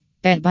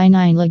Bet by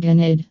 9 Login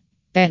Id.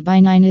 Bet by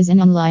 9 is an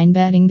online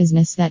betting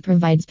business that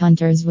provides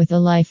punters with a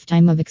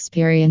lifetime of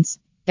experience.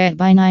 Bet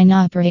by 9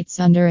 operates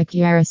under a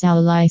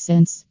QRSL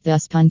license,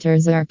 thus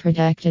punters are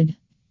protected.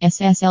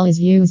 SSL is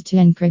used to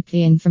encrypt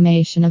the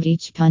information of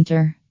each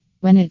punter.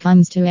 When it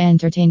comes to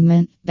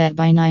entertainment, Bet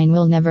by 9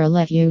 will never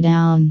let you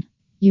down.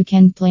 You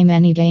can play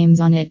many games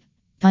on it.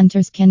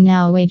 Punters can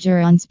now wager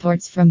on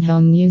sports from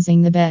home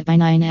using the Bet by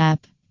 9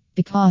 app.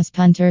 Because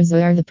punters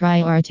are the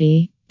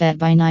priority, Bet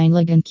by 9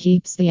 Login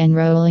keeps the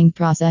enrolling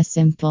process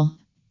simple.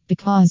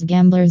 Because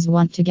gamblers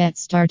want to get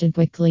started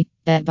quickly,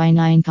 Bet by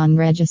 9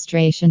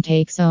 registration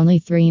takes only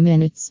 3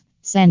 minutes.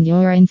 Send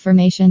your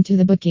information to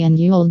the bookie and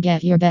you'll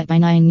get your Bet by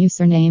 9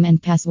 username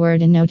and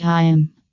password in no time.